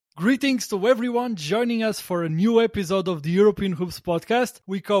Greetings to everyone joining us for a new episode of the European Hoops podcast.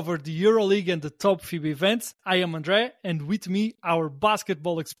 We cover the Euroleague and the top FIBA events. I am Andre, and with me, our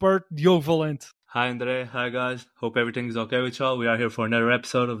basketball expert, Diogo Valente. Hi Andre, hi guys. Hope everything is okay with y'all. We are here for another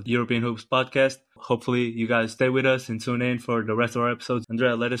episode of the European Hoops podcast. Hopefully you guys stay with us and tune in for the rest of our episodes.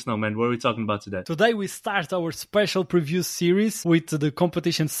 Andrea, let us know, man. What are we talking about today? Today we start our special preview series with the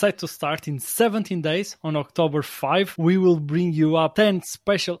competition set to start in 17 days on October 5. We will bring you up 10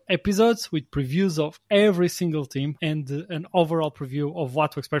 special episodes with previews of every single team and an overall preview of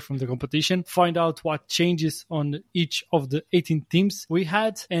what to expect from the competition. Find out what changes on each of the 18 teams we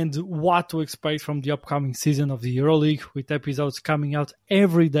had and what to expect from the upcoming season of the Euroleague, with episodes coming out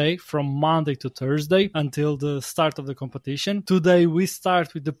every day from Monday to Thursday until the start of the competition. Today we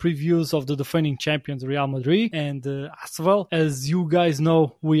start with the previews of the defending champions Real Madrid and Asvel. As you guys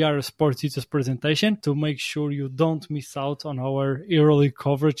know, we are a Sports Ethos presentation. To make sure you don't miss out on our Euroleague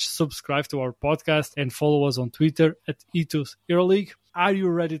coverage, subscribe to our podcast and follow us on Twitter at Ethos Euroleague. Are you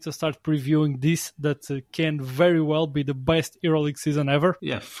ready to start previewing this that can very well be the best EuroLeague season ever?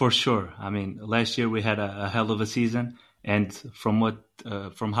 Yeah, for sure. I mean, last year we had a hell of a season, and from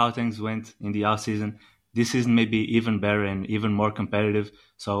how things went in the off season, this season may be even better and even more competitive.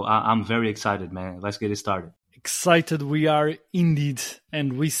 So I'm very excited, man. Let's get it started. Excited we are indeed,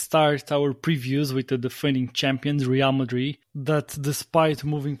 and we start our previews with the defending champions Real Madrid, that despite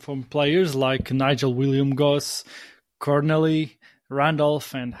moving from players like Nigel Williams-Goss, Corneli,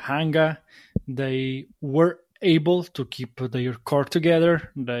 Randolph and Hanga, they were able to keep their core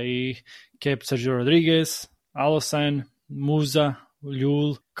together. They kept Sergio Rodriguez, Alosan, Musa,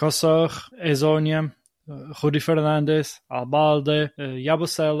 Llull, Kosor, Ezonia, Rudy Fernandez, Albalde,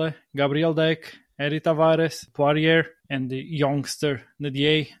 Yabusele, Gabriel Deck, Eri Tavares, Poirier, and the youngster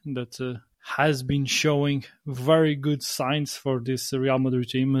Nadier that has been showing very good signs for this Real Madrid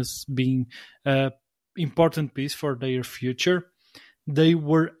team as being an important piece for their future. They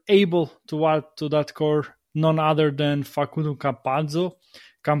were able to add to that core none other than Facundo Campazzo.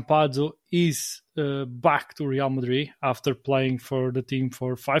 Campazzo is back to Real Madrid after playing for the team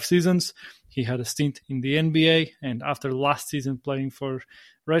for 5 seasons. He had a stint in the NBA, and after last season playing for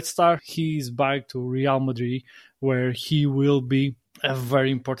Red Star, he is back to Real Madrid, where he will be a very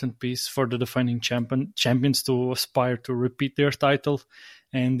important piece for the defending champions to aspire to repeat their title.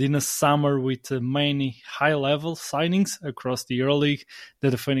 And in a summer with many high-level signings across the EuroLeague, the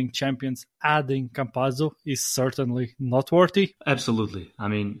defending champions adding Campazzo is certainly noteworthy. Absolutely. I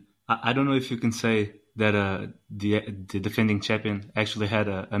mean, I don't know if you can say that the defending champion actually had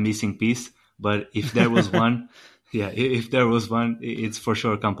a missing piece, but if there was one, if there was one, it's for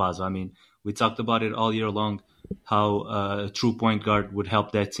sure Campazzo. I mean, we talked about it all year long, how a true point guard would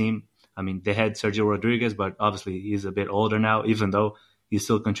help that team. I mean, they had Sergio Rodriguez, but obviously he's a bit older now, even though he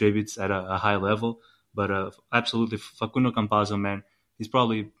still contributes at a high level. But absolutely, Facundo Campazzo, man, he's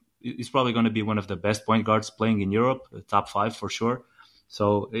probably going to be one of the best point guards playing in Europe, top 5 for sure.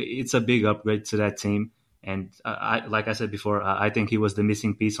 So it's a big upgrade to that team. And like I said before, I think he was the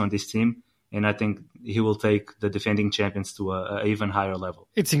missing piece on this team. And I think he will take the defending champions to an even higher level.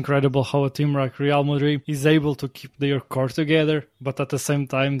 It's incredible how a team like Real Madrid is able to keep their core together, but at the same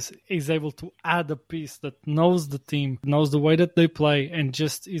time is able to add a piece that knows the team, knows the way that they play, and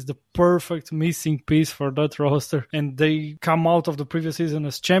just is the perfect missing piece for that roster. And they come out of the previous season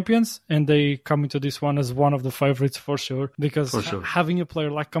as champions, and they come into this one as one of the favorites for sure. Because having a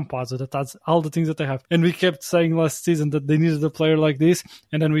player like Campazzo that adds all the things that they have, and we kept saying last season that they needed a player like this,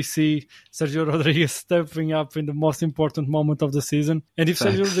 and then we see Sergio Rodriguez stepping up in the most important moment of the season. And if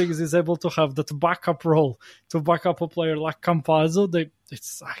Sergio Rodriguez is able to have that backup role to back up a player like Campazzo, it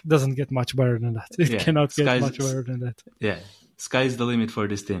doesn't get much better than that. It cannot get much better than that. Yeah, sky's the limit for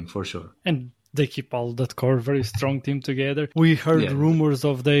this team, for sure. And they keep all that core, very strong team together. We heard rumors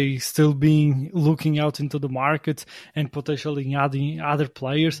of they still being looking out into the market and potentially adding other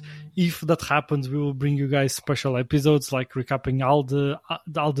players. If that happens, we will bring you guys special episodes like recapping all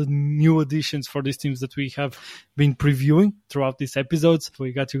the new additions for these teams that we have been previewing throughout these episodes.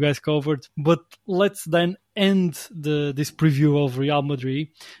 We got you guys covered. But let's then end this preview of Real Madrid,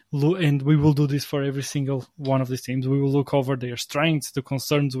 and we will do this for every single one of these teams. We will look over their strengths, the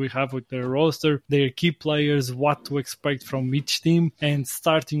concerns we have with their roster, their key players, what to expect from each team, and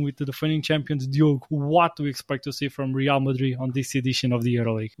starting with the defending champions, Diogo, what do we expect to see from Real Madrid on this edition of the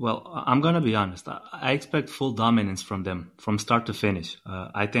EuroLeague? Well, I'm going to be honest. I expect full dominance from them from start to finish.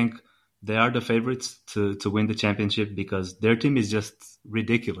 I think they are the favorites to win the championship because their team is just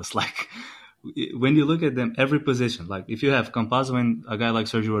ridiculous. Like, when you look at them, every position, like if you have Campazzo and a guy like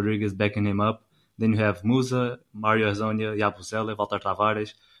Sergio Rodriguez backing him up, then you have Musa, Mario Hezonja, Yabusele, Walter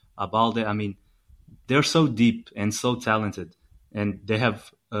Tavares. Abalde. I mean, they're so deep and so talented, and they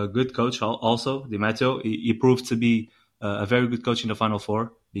have a good coach also. Di Matteo, he proved to be a very good coach in the Final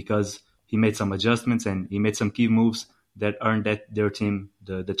Four because he made some adjustments and he made some key moves that earned their team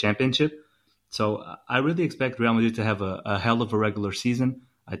the championship. So I really expect Real Madrid to have a hell of a regular season.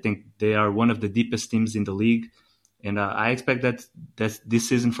 I think they are one of the deepest teams in the league, and I expect that this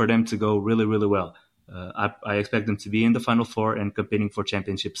season for them to go really, really well. I expect them to be in the Final Four and competing for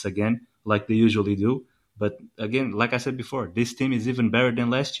championships again, like they usually do. But again, like I said before, this team is even better than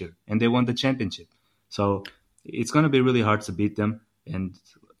last year, and they won the championship. So it's going to be really hard to beat them. And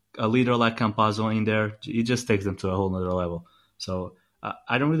a leader like Campazzo in there, he just takes them to a whole nother level. So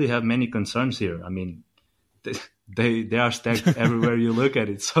I don't really have many concerns here. I mean, they are stacked everywhere you look at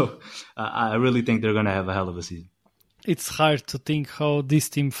it. So I really think they're going to have a hell of a season. It's hard to think how this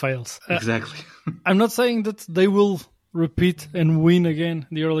team fails. Exactly. I'm not saying that they will repeat and win again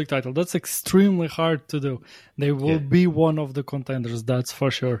the Euroleague title. That's extremely hard to do. They will be one of the contenders, that's for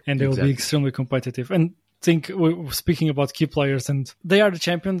sure. And they will be extremely competitive. And we're speaking about key players, and they are the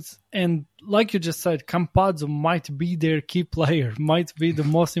champions. And like you just said, Campazzo might be their key player, might be the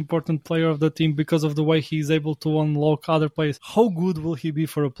most important player of the team because of the way he's able to unlock other players. How good will he be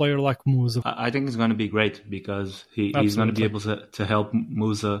for a player like Musa? I think it's going to be great because he's going to be able to help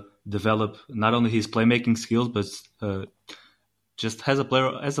Musa develop not only his playmaking skills, but just as a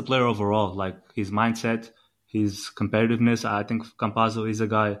player overall, like his mindset, his competitiveness. I think Campazzo is a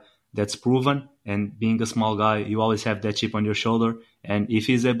guy that's proven, and being a small guy, you always have that chip on your shoulder. And if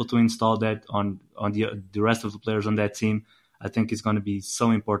he's able to install that on the rest of the players on that team, I think it's going to be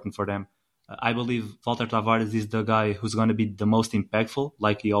so important for them. I believe Walter Tavares is the guy who's going to be the most impactful,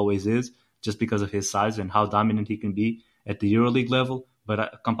 like he always is, just because of his size and how dominant he can be at the Euroleague level.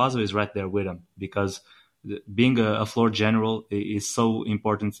 But Campazzo is right there with him because being a floor general is so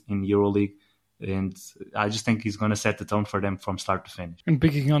important in Euroleague. And I just think he's going to set the tone for them from start to finish. And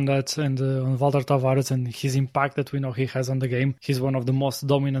picking on that and on Walter Tavares and his impact that we know he has on the game, he's one of the most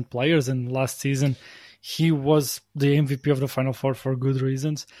dominant players. And last season, he was the MVP of the Final Four for good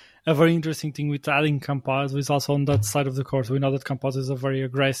reasons. A very interesting thing with adding Campazzo is also on that side of the court. We know that Campazzo is a very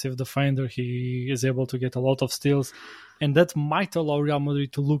aggressive defender. He is able to get a lot of steals. And that might allow Real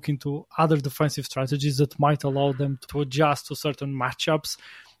Madrid to look into other defensive strategies that might allow them to adjust to certain matchups.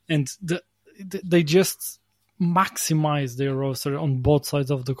 And they just maximize their roster on both sides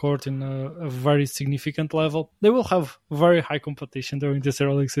of the court in a very significant level. They will have very high competition during this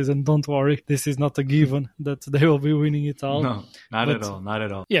Euroleague season. Don't worry. This is not a given that they will be winning it all. No, at all. Not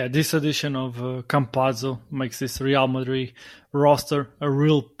at all. Yeah, this addition of Campazzo makes this Real Madrid roster a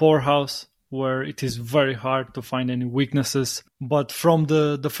real powerhouse where it is very hard to find any weaknesses. But from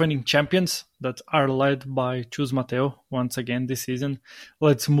the defending champions that are led by Chus Mateo once again this season,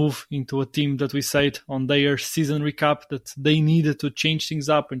 let's move into a team that we said on their season recap that they needed to change things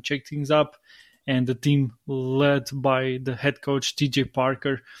up and check things up. And the team led by the head coach TJ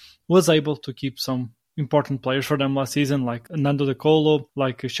Parker was able to keep some important players for them last season, like Nando De Colo,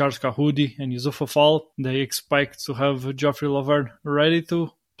 like Charles Kahudi and Yusuf Afal. They expect to have Geoffrey Laverne ready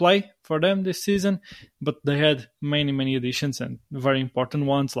to play for them this season, but they had many additions and very important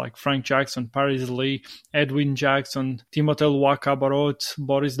ones like Frank Jackson, Paris Lee, Edwin Jackson, Timothée Luaka-Barot,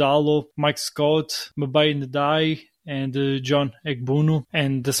 Boris Dallo, Mike Scott, Mbaye Ndai, and John Egbunu.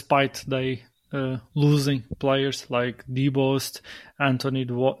 And despite they losing players like Debost, Anthony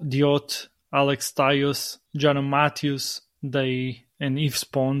Diot, Alex Tayos, John Matthews, and Yves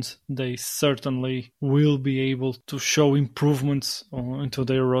Pons, they certainly will be able to show improvements into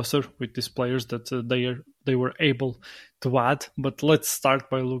their roster with these players that they were able to add. But let's start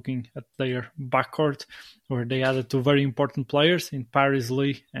by looking at their backcourt, where they added two very important players in Paris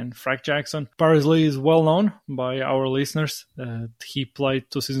Lee and Frank Jackson. Paris Lee is well known by our listeners. He played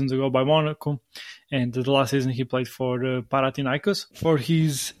 2 seasons ago by Monaco, and the last season he played for Panathinaikos. For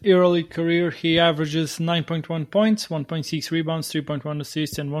his Euroleague career, he averages 9.1 points, 1.6 rebounds, 3.1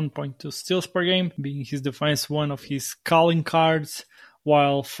 assists, and 1.2 steals per game, being his defense one of his calling cards,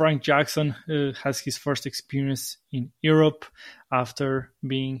 while Frank Jackson has his first experience in Europe after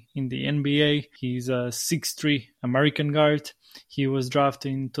being in the NBA. He's a 6'3" American guard. He was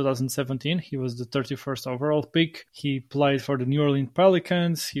drafted in 2017. He was the 31st overall pick. He played for the New Orleans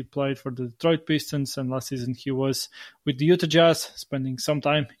Pelicans. He played for the Detroit Pistons. And last season he was with the Utah Jazz, spending some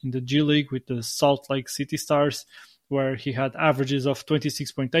time in the G League with the Salt Lake City Stars, where he had averages of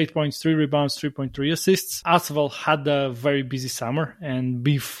 26.8 points, 3 rebounds, 3.3 assists. Asvel had a very busy summer, and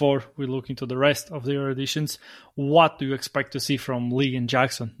before we look into the rest of their additions, what do you expect to see from Lee and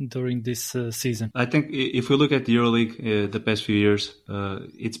Jackson during this season? I think if we look at the EuroLeague the past few years,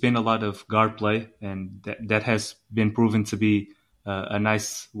 it's been a lot of guard play, and that has been proven to be a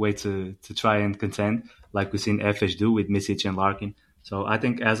nice way to try and contend, like we've seen FH do with Misic and Larkin. So I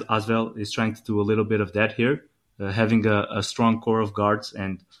think as Asvel is trying to do a little bit of that here, having a strong core of guards,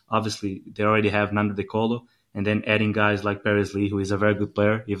 and obviously they already have Nando De Colo, and then adding guys like Paris Lee, who is a very good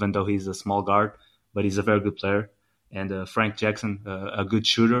player, even though he's a small guard, but he's a very good player, and Frank Jackson, a good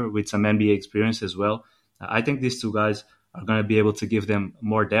shooter with some NBA experience as well. I think these two guys are going to be able to give them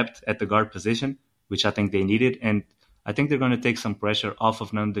more depth at the guard position, which I think they needed, and I think they're going to take some pressure off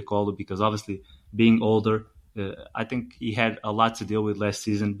of Nando De Colo because obviously being older, I think he had a lot to deal with last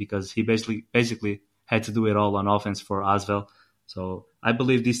season because he basically had to do it all on offense for Asvel. So I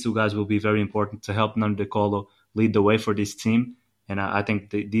believe these two guys will be very important to help Nando De Colo lead the way for this team, and I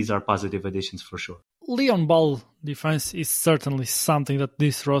think these are positive additions for sure. Leon Ball defense is certainly something that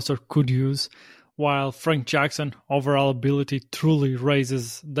this roster could use, while Frank Jackson overall ability truly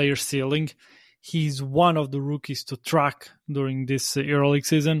raises their ceiling. He's one of the rookies to track during this EuroLeague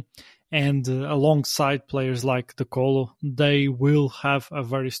season, and alongside players like De Colo, they will have a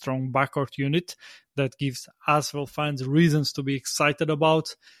very strong backcourt unit that gives Asvel fans reasons to be excited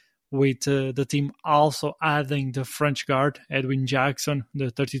about, with the team also adding the French guard, Edwin Jackson, the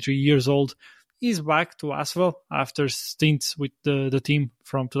 33 years old, is back to Asvel after stints with the team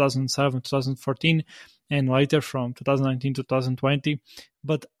from 2007-2014 and later from 2019-2020.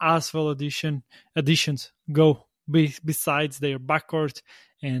 But Asvel additions go besides their backcourt,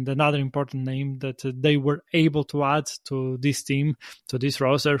 and another important name that they were able to add to this team, to this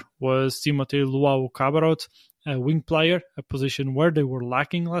roster, was Timothée Luau-Cabarrot, a wing player, a position where they were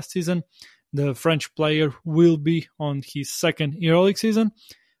lacking last season. The French player will be on his second EuroLeague season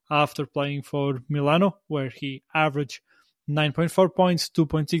after playing for Milano, where he averaged 9.4 points,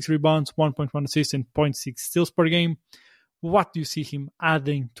 2.6 rebounds, 1.1 assists, and 0.6 steals per game. What do you see him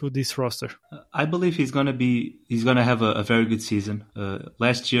adding to this roster? I believe he's gonna have a very good season.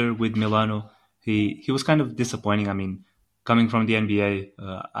 Last year with Milano, he was kind of disappointing. I mean, coming from the NBA,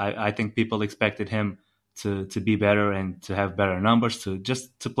 I think people expected him to be better and to have better numbers,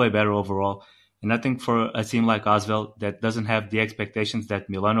 to play better overall. And I think for a team like Asvel that doesn't have the expectations that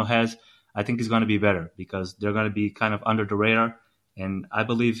Milano has, I think he's going to be better because they're going to be kind of under the radar. And I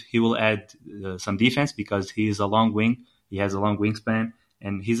believe he will add some defense because he is a long wing. He has a long wingspan,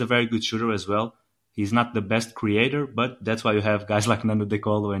 and he's a very good shooter as well. He's not the best creator, but that's why you have guys like Nando De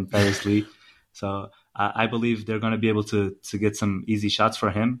Colo and Paris Lee. So I believe they're going to be able to get some easy shots for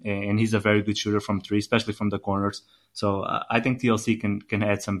him, and he's a very good shooter from three, especially from the corners. So I think TLC can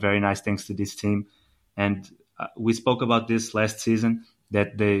add some very nice things to this team. And we spoke about this last season,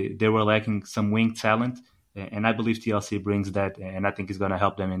 that they were lacking some wing talent, and I believe TLC brings that, and I think it's going to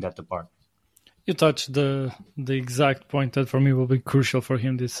help them in that department. You touched the exact point that for me will be crucial for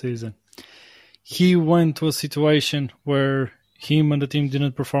him this season. He went to a situation where him and the team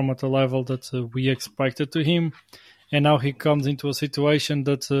didn't perform at the level that we expected to him, and now he comes into a situation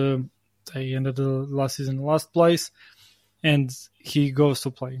that they ended the last season in last place, and he goes to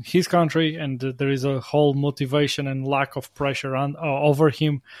play in his country, and there is a whole motivation and lack of pressure over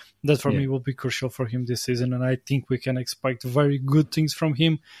him that for me will be crucial for him this season, and I think we can expect very good things from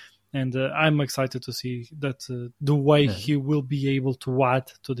him. And I'm excited to see that the way he will be able to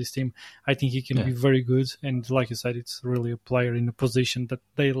add to this team. I think he can be very good. And like you said, it's really a player in a position that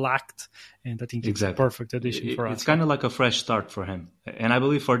they lacked. And I think it's a perfect addition for us. It's kind of like a fresh start for him. And I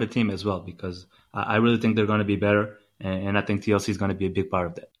believe for the team as well, because I really think they're going to be better. And I think TLC is going to be a big part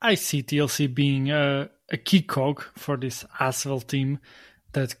of that. I see TLC being a key cog for this Asvel team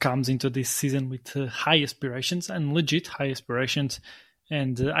that comes into this season with high aspirations and legit high aspirations.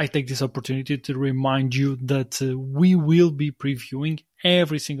 And I take this opportunity to remind you that we will be previewing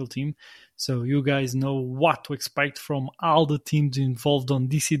every single team, so you guys know what to expect from all the teams involved on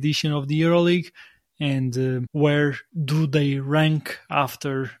this edition of the EuroLeague, and where do they rank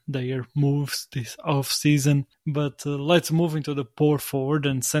after their moves this off-season. But let's move into the power forward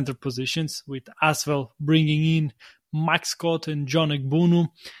and center positions, with Asvel bringing in Mike Scott and John Egbunu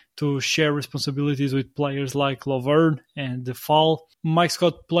to share responsibilities with players like Laverne and The Fall. Mike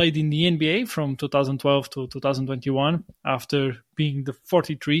Scott played in the NBA from 2012 to 2021 after being the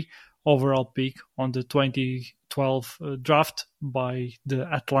 43 overall pick on the 2012 draft by the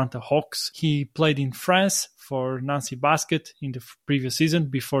Atlanta Hawks. He played in France for Nancy Basket in the previous season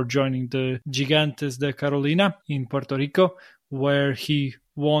before joining the Gigantes de Carolina in Puerto Rico, where he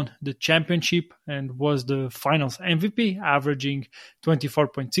won the championship and was the finals MVP, averaging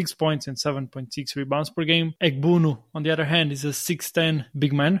 24.6 points and 7.6 rebounds per game. Egbunu, on the other hand, is a 6'10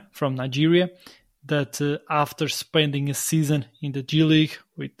 big man from Nigeria that after spending a season in the G League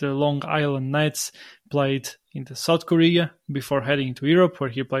with the Long Island Nets, played in the South Korea before heading to Europe, where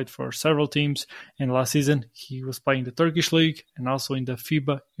he played for several teams. And last season, he was playing the Turkish League and also in the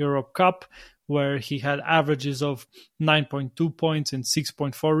FIBA Europe Cup, where he had averages of 9.2 points and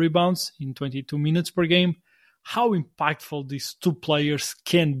 6.4 rebounds in 22 minutes per game. How impactful these two players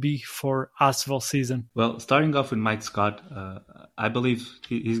can be for Asvel season? Well, starting off with Mike Scott, I believe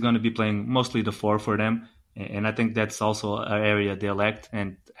he's going to be playing mostly the 4 for them. And I think that's also an area they lacked.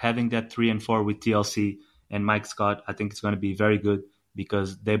 And having that 3 and 4 with TLC and Mike Scott, I think it's going to be very good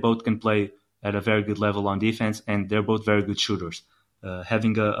because they both can play at a very good level on defense, and they're both very good shooters.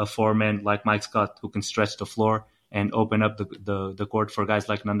 Having a 4-man like Mike Scott who can stretch the floor and open up the court for guys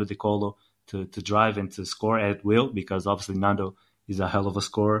like Nando De Colo to drive and to score at will, because obviously Nando is a hell of a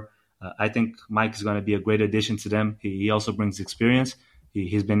scorer. I think Mike is going to be a great addition to them. He also brings experience.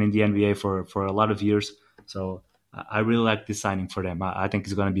 He's been in the NBA for a lot of years. So I really like this signing for them. I think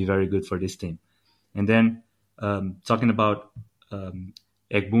it's going to be very good for this team. And then talking about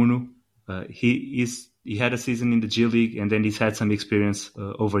Egbunu, he had a season in the G League, and then he's had some experience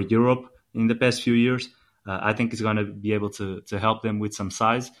over Europe in the past few years. I think he's going to be able to help them with some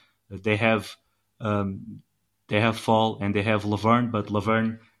size. They have Fall and they have Laverne, but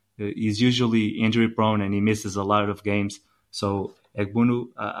Laverne is usually injury prone and he misses a lot of games. So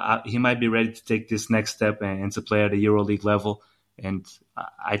Egbunu, he might be ready to take this next step and to play at a Euroleague level. And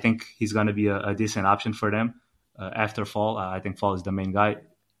I think he's going to be a decent option for them after Fall. I think Fall is the main guy.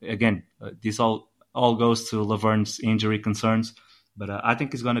 Again, this all goes to Laverne's injury concerns, but I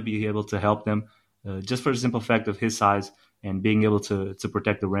think he's going to be able to help them just for the simple fact of his size and being able to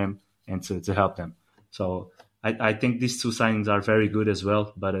protect the rim and to help them. So I think these two signings are very good as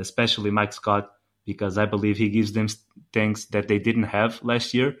well, but especially Mike Scott, because I believe he gives them things that they didn't have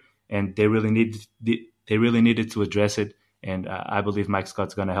last year, and they really needed to address it. And I believe Mike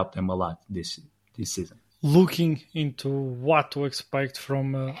Scott's going to help them a lot this season. Looking into what to expect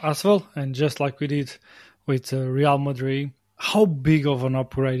from Asvel, and just like we did with Real Madrid, how big of an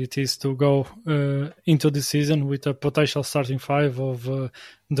upgrade it is to go into the season with a potential starting 5 of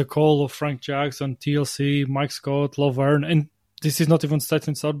De Colo, Frank Jackson, TLC, Mike Scott, Laverne, and this is not even set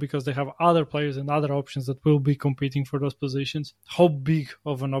in stone because they have other players and other options that will be competing for those positions. How big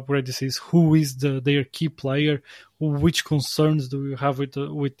of an upgrade this is? Who is their key player? Which concerns do you have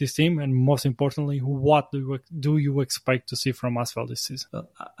with this team? And most importantly, what do you expect to see from Asvel this season?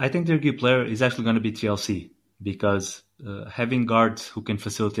 I think their key player is actually going to be TLC, because having guards who can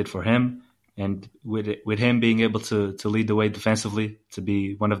facilitate for him, and with him being able to lead the way defensively, to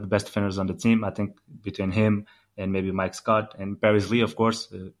be one of the best defenders on the team, I think between him and maybe Mike Scott and Paris Lee, of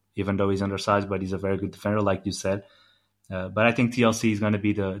course, even though he's undersized, but he's a very good defender, like you said. But I think TLC is going to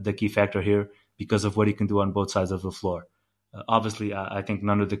be the key factor here because of what he can do on both sides of the floor. Obviously, I think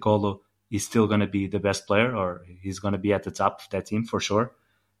Nando De Colo is still going to be the best player, or he's going to be at the top of that team for sure.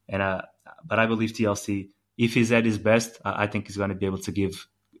 But I believe TLC, if he's at his best, I think he's going to be able to give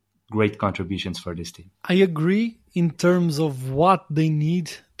great contributions for this team. I agree in terms of what they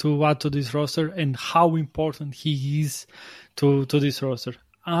need to add to this roster and how important he is to this roster.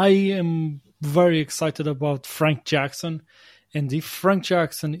 I am very excited about Frank Jackson, and if Frank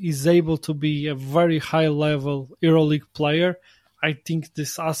Jackson is able to be a very high-level Euroleague player, I think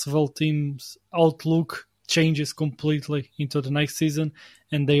this Asvel team's outlook changes completely into the next season,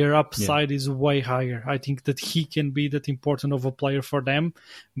 and their upside is way higher. I think that he can be that important of a player for them,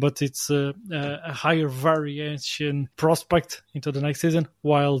 but it's a higher variation prospect into the next season,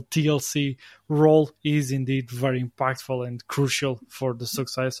 while TLC role is indeed very impactful and crucial for the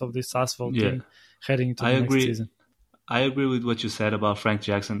success of this Asvel team heading into the next season. I agree with what you said about Frank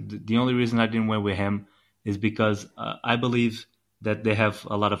Jackson. The only reason I didn't went with him is because I believe that they have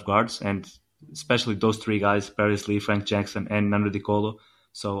a lot of guards, and especially those 3 guys, Paris Lee, Frank Jackson, and Nando De Colo.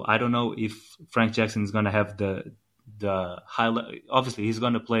 So I don't know if Frank Jackson is going to have the high. Obviously, he's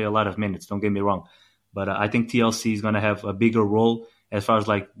going to play a lot of minutes. Don't get me wrong, but I think TLC is going to have a bigger role as far as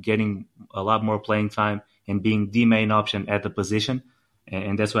like getting a lot more playing time and being the main option at the position,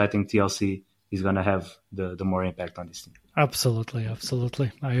 and that's why I think TLC is going to have the more impact on this team. Absolutely.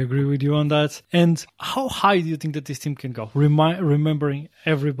 I agree with you on that. And how high do you think that this team can go? Remembering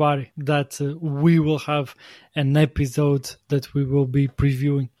everybody that we will have an episode that we will be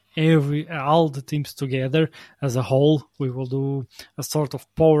previewing all the teams together as a whole. We will do a sort of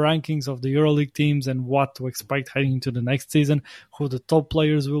power rankings of the Euroleague teams and what to expect heading into the next season, who the top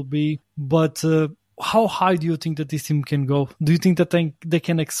players will be. But how high do you think that this team can go? Do you think that they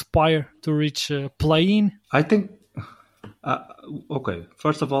can aspire to reach play-in? I think, okay,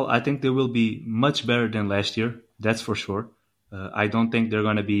 first of all, I think they will be much better than last year. That's for sure. I don't think they're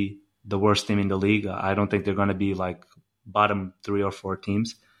going to be the worst team in the league. I don't think they're going to be like bottom 3 or 4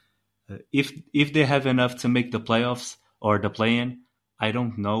 teams. If they have enough to make the playoffs or the play-in, I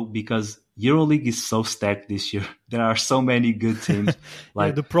don't know, because Euroleague is so stacked this year. There are so many good teams.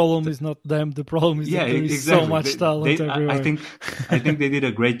 Like the problem is not them. The problem is that there is so much talent everywhere. I think they did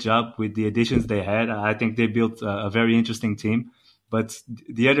a great job with the additions they had. I think they built a very interesting team, but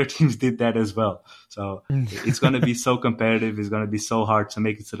the other teams did that as well. So it's going to be so competitive. It's going to be so hard to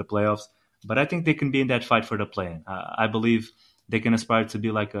make it to the playoffs. But I think they can be in that fight for the play-in. I believe they can aspire to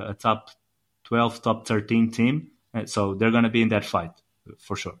be like a top 12, top 13 team. So they're going to be in that fight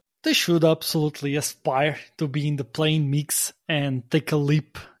for sure. They should absolutely aspire to be in the play-in mix and take a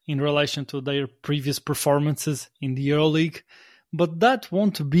leap in relation to their previous performances in the Euroleague. But that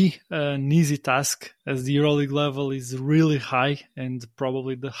won't be an easy task, as the Euroleague level is really high and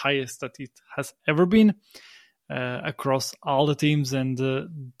probably the highest that it has ever been across all the teams. And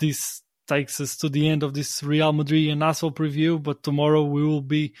this takes us to the end of this Real Madrid and Asvel preview, but tomorrow we will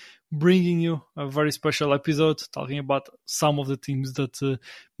be bringing you a very special episode talking about some of the teams that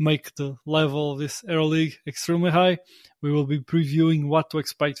make the level of this Euroleague extremely high. We will be previewing what to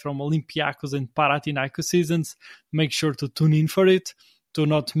expect from Olympiacos and Panathinaikos seasons. Make sure to tune in for it. To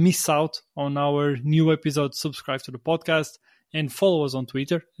not miss out on our new episode, subscribe to the podcast and follow us on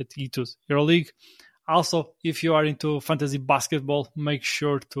Twitter at Etus Euroleague. Also, if you are into fantasy basketball, make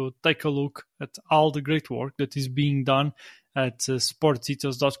sure to take a look at all the great work that is being done at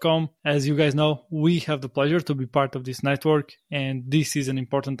sportsethos.com. As you guys know, we have the pleasure to be part of this network, and this is an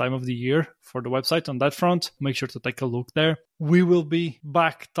important time of the year for the website on that front. Make sure to take a look there. We will be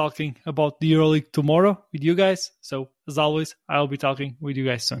back talking about the EuroLeague tomorrow with you guys. So, as always, I'll be talking with you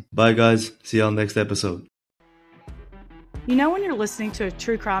guys soon. Bye, guys. See you on the next episode. You know when you're listening to a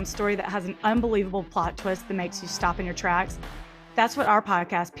true crime story that has an unbelievable plot twist that makes you stop in your tracks? That's what our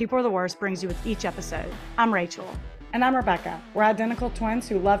podcast, People Are the Worst, brings you with each episode. I'm Rachel. And I'm Rebecca. We're identical twins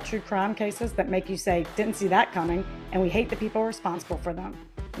who love true crime cases that make you say, didn't see that coming, and we hate the people responsible for them.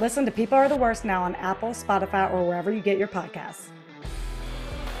 Listen to People Are the Worst now on Apple, Spotify, or wherever you get your podcasts.